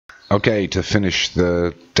Okay, to finish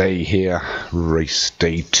the day here, race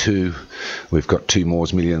day 2, we've got 2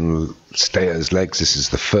 Moore's Million Stayers legs. This is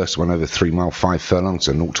the first one over 3 mile 5 furlongs,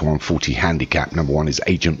 a 0 to 140 handicap. Number 1 is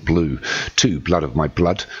Agent Blue, 2 Blood of My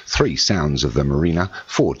Blood, 3 Sounds of the Marina,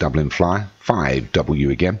 4 Dublin Flyer, 5 W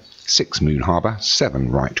again, 6 Moon Harbour, 7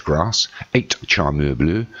 Right Grass, 8 Charmeur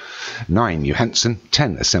Bleu, 9 Johansson,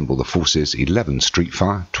 10 Assemble the Forces, 11 Street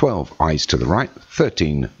Fire, 12 Eyes to the Right,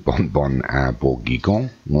 13 Bon Bon à Bourguignon,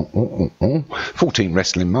 14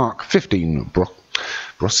 Wrestling Mark, 15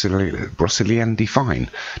 Brocelian Define.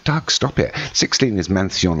 Doug, stop it. 16 is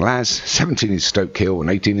Manthion Laz, 17 is Stoke Hill, and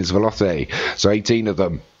 18 is Veloce. So 18 of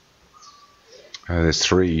them. There's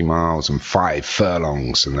 3 miles and 5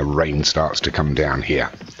 furlongs, and the rain starts to come down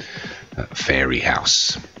here at Fairy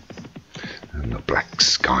House, and the black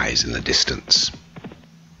skies in the distance.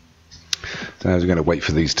 So we're going to wait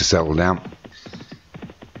for these to settle down.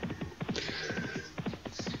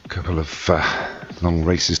 A couple of long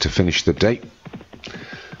races to finish the day.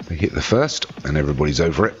 They hit the first, and everybody's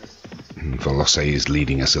over it. And Veloce is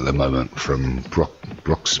leading us at the moment from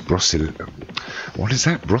what is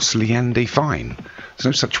that? Broceliande Fine. There's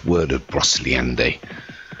no such word of Broceliande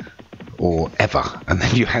or ever. And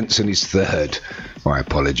then Johansson is third. My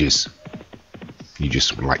apologies. You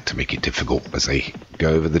just like to make it difficult as they go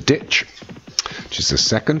over the ditch. Just a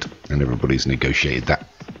second, and everybody's negotiated that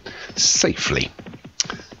safely.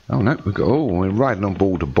 Oh no, we're riding on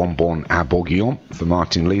board a Bon Bon à Bourguignon for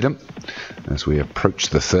Martin Leedham as we approach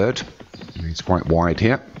the third. He's quite wide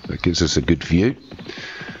here, but it gives us a good view.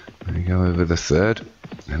 We go over the third,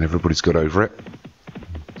 and everybody's got over it.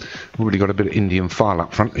 Already got a bit of Indian file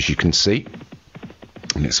up front, as you can see.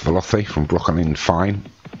 And it's Veloce from Broccolin Fine,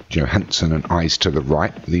 Johansson and Eyes to the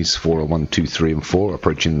Right. These 4 are 1, 2, 3 and 4,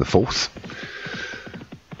 approaching the 4th.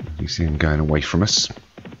 You see him going away from us.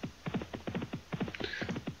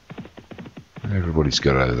 Everybody's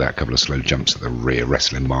got over that. Couple of slow jumps at the rear.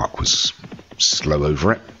 Wrestling Mark was slow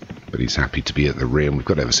over it, but he's happy to be at the rear, and we've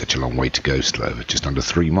got ever such a long way to go still, over just under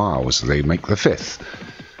 3 miles, so they make the 5th.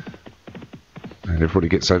 And everybody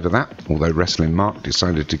gets over that, although Wrestling Mark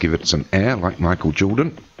decided to give it some air, like Michael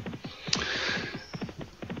Jordan.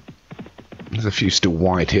 There's a few still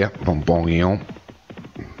wide here. Bon Bourguignon,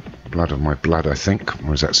 Blood of My Blood, I think,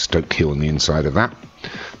 or is that Stoke Hill on the inside of that?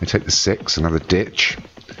 They take the 6, another ditch.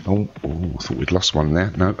 Oh, I thought we'd lost one there.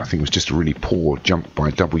 No, I think it was just a really poor jump by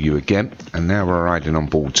W again. And now we're riding on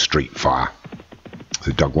board Street Fire,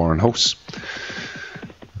 the Doug Warren horse.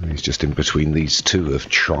 And he's just in between these 2 of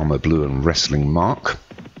Charmer Blue and Wrestling Mark.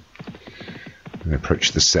 They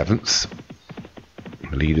approach the 7th.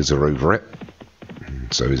 The leaders are over it.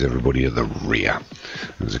 And so is everybody at the rear.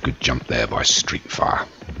 There's a good jump there by Street Fire.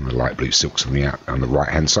 And the light blue silks on the right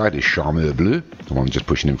hand side is Charmeur Bleu. The one just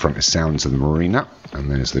pushing in front is Sounds of the Marina. And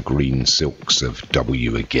there's the green silks of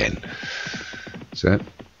W again. So,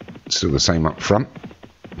 still the same up front.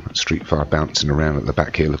 Street Fire bouncing around at the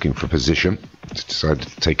back here looking for a position. He's decided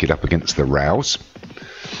to take it up against the rails.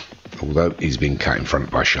 Although he's been cut in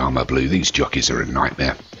front by Charmer Blue. These jockeys are a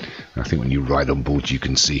nightmare. I think when you ride on board you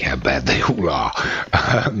can see how bad they all are.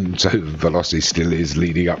 So Veloci still is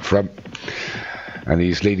leading up front. And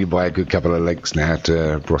he's leading by a good couple of legs now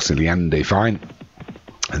to Broceliande Fine.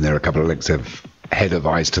 And there are a couple of legs ahead of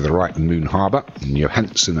Eyes to the Right and Moon Harbour. And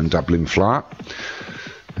Johansson and Dublin Flyer.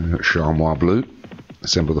 And we've got Charmois Bleu.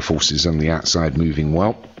 Assemble the Forces on the outside moving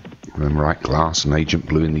well. And then Right Glass and Agent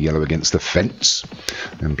Blue in the yellow against the fence.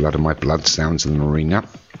 And Blood of My Blood, Sounds of the Marina.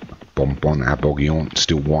 Bon Bon à Bourguignon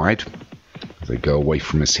still wide. They go away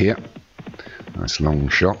from us here. Nice long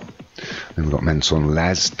shot. Then we've got Manson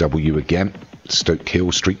Laz, W again. Stoke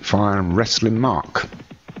Hill, Street Fire and Wrestling Mark.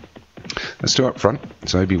 Let's do up front.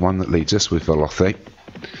 It's Obi-Wan that leads us with Veloce,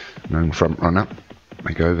 known front runner.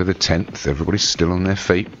 They go over the 10th. Everybody's still on their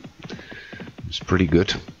feet. It's pretty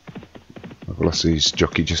good. Veloci's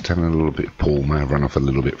jockey just having a little bit. Paul may have run off a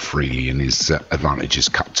little bit freely, and his advantage is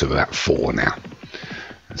cut to about 4 now.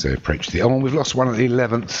 As they approach the... Oh, we've lost one at the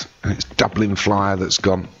 11th, and it's Dublin Flyer that's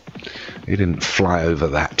gone. He didn't fly over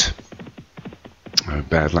that. Oh,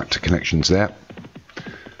 bad luck to connections there.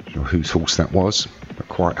 Not sure whose horse that was, but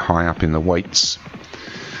quite high up in the weights.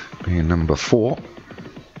 Being number 4.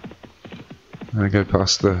 They go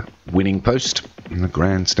past the winning post in the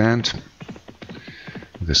grandstand.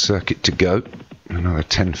 With a circuit to go. Another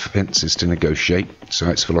 10 fences to negotiate. So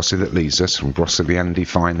it's Veloci that leads us from Broceliande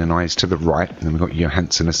Fine and Eyes to the Right. And then we've got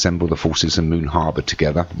Johansson Assemble the Forces and Moon Harbour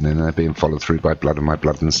together. And then they're being followed through by Blood of My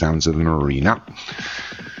Blood and Sounds of the Marina.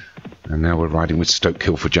 And now we're riding with Stoke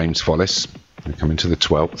Hill for James Follis. They come into the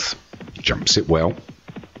 12th. Jumps it well.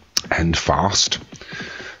 And fast.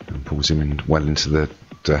 And pulls him in well into the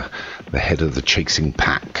the head of the chasing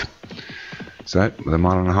pack. So with a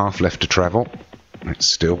mile and a half left to travel, it's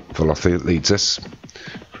still Veloci that leads us,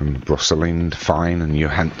 from Brosselin, Fine and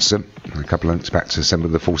Johansson. A couple of lengths back to Assemble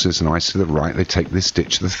the Forces and Eyes to the right. They take this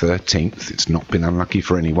ditch the 13th. It's not been unlucky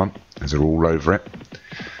for anyone, as they're all over it.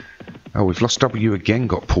 Oh, we've lost W again,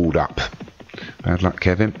 got pulled up. Bad luck,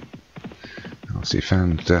 Kevin. Obviously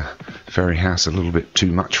found Ferry House a little bit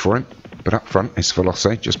too much for him. But up front is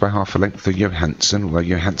Veloci, just by half a length of Johansson, although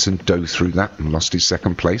Johansson dove through that and lost his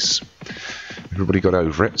second place. Everybody got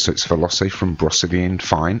over it, so it's Veloci from Brosselin and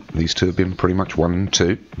Fine. These two have been pretty much 1 and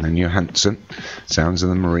 2. And then Johansson, Sounds of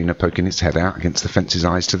the Marina poking its head out against the fence's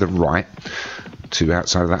eyes to the right. Two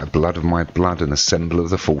outside of that, Blood of My Blood and Assemble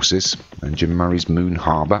of the Forces. And Jim Murray's Moon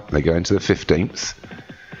Harbour. They go into the 15th.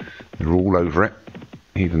 They're all over it.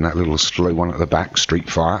 Even that little slow one at the back, Street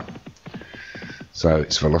Fire. So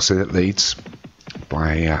it's Veloci that leads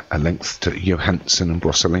by a length to Johansson and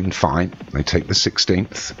Brosselin Fine. They take the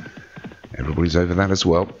 16th. Everybody's over that as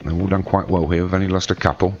well. They've all done quite well here. We've only lost a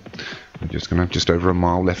couple. We're just going to have just over a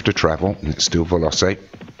mile left to travel, and it's still Veloci,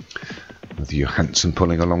 with Johansson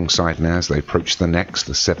pulling alongside now as they approach the next,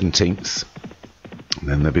 the 17th. And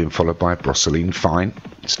then they're being followed by Brosselin Fine,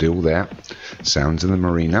 still there. Sounds in the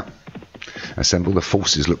Marina. Assemble the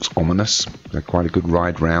Forces looks ominous. They're quite a good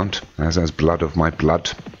ride round, as has Blood of My Blood.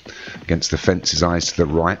 Against the fence's eyes to the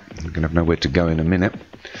right. They're going to have nowhere to go in a minute.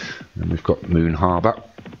 And we've got Moon Harbour.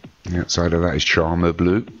 The outside of that is Charmer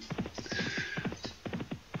Blue.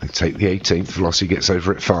 They take the 18th. Veloci gets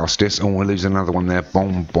over it fastest. Oh, we lose another one there.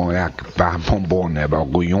 Bonbon there,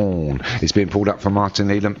 Balguillon. It's being pulled up for Martin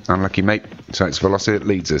Needham. Unlucky, mate. So it's Veloci that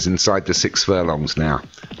leads us inside the 6 furlongs now.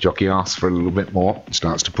 Jockey asks for a little bit more.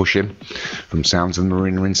 Starts to push him. From Sounds of the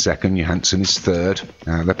Marina in second. Johansson is third.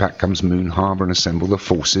 Out of the pack comes Moon Harbour and Assemble the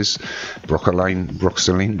Forces.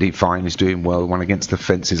 Brosselin Define is doing well. One against the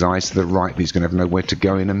fence. His eyes to the right. But he's going to have nowhere to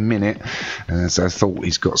go in a minute. As I thought,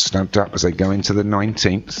 he's got stumped up as they go into the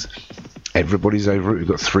 19th. Everybody's over it. We've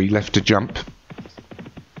got 3 left to jump.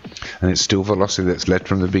 And it's still Veloci that's led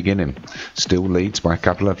from the beginning. Still leads by a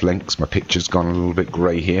couple of lengths. My picture's gone a little bit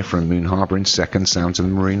grey here. From Moon Harbour in second. Sounds of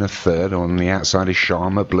the Marina third. On the outside is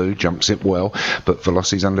Charmer Blue. Jumps it well. But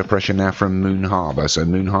Veloci's under pressure now from Moon Harbour. So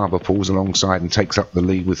Moon Harbour pulls alongside and takes up the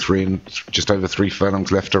lead with just over 3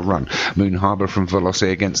 furlongs left to run. Moon Harbour from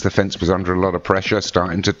Veloci against the fence was under a lot of pressure.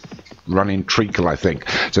 Starting to run in treacle, I think.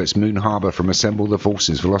 So it's Moon Harbour from Assemble the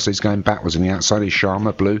Forces. Veloci's going backwards. On the outside is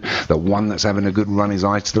Charmer Blue. The one that's having a good run, his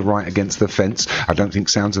eye to the right against the fence. I don't think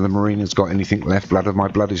Sounds of the Marina's got anything left. Blood of My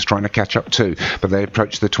Blood is trying to catch up too, but they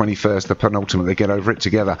approach the 21st, the penultimate. They get over it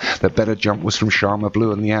together. The better jump was from Charmer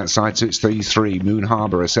Blue on the outside, so it's 3-3. Moon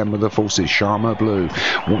Harbour, Assemble the Forces, Charmer Blue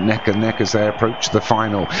neck and neck as they approach the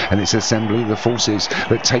final, and it's Assemble the Forces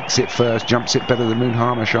that takes it first, jumps it better than Moon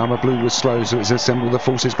Harbour. Charmer Blue was slow, so it's Assemble the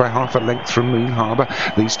Forces by half a length from Moon Harbour.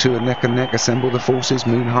 These two are neck and neck. Assemble the Forces,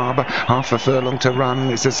 Moon Harbour, half a furlong to run.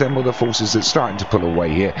 It's Assemble the Forces that's starting to pull away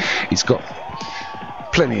here. He's got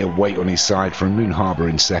plenty of weight on his side from Moon Harbour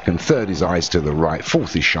in second. Third is Eyes to the right.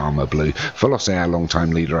 Fourth is Charmer Blue. Veloci, our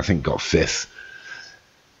long-time leader, I think got 5th.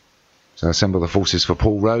 So Assemble the Forces for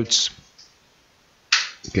Paul Rhodes.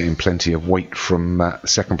 Getting plenty of weight from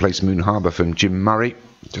second place Moon Harbour from Jim Murray.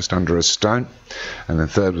 Just under a stone. And then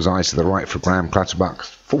third was Eyes to the right for Graham Clatterbuck.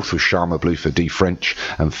 Fourth was Charmer Blue for D French.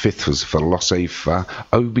 And fifth was Veloci for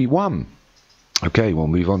Obi-Wan. Okay, we'll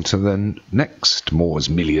move on to the next Moore's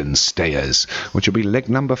Million Stayers, which will be leg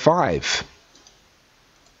number 5.